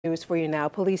News for you now.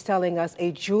 Police telling us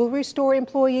a jewelry store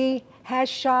employee has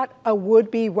shot a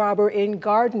would-be robber in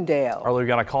Gardendale. Our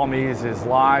Liviana Calmes is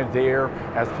live there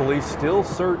as police still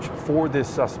search for this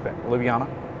suspect. Liviana.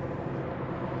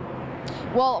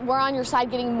 Well, we're on your side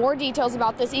getting more details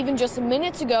about this. Even just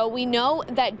minutes ago, we know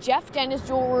that Jeff Dennis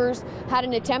Jewelers had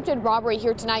an attempted robbery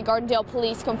here tonight. Gardendale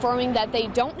police confirming that they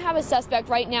don't have a suspect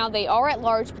right now. They are at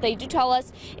large, but they do tell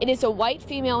us it is a white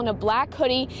female in a black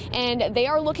hoodie, and they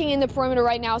are looking in the perimeter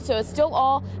right now. So it's still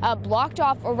all blocked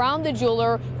off around the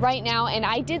jeweler right now. And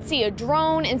I did see a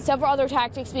drone and several other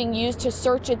tactics being used to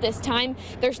search at this time.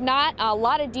 There's not a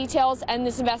lot of details in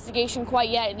this investigation quite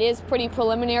yet. It is pretty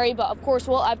preliminary, but of course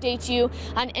we'll update you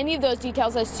on any of those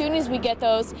details as soon as we get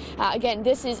those. Again,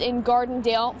 this is in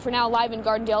Gardendale. For now, live in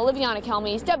Gardendale, Liviana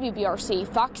Calmes, WBRC,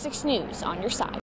 Fox 6 News on your side.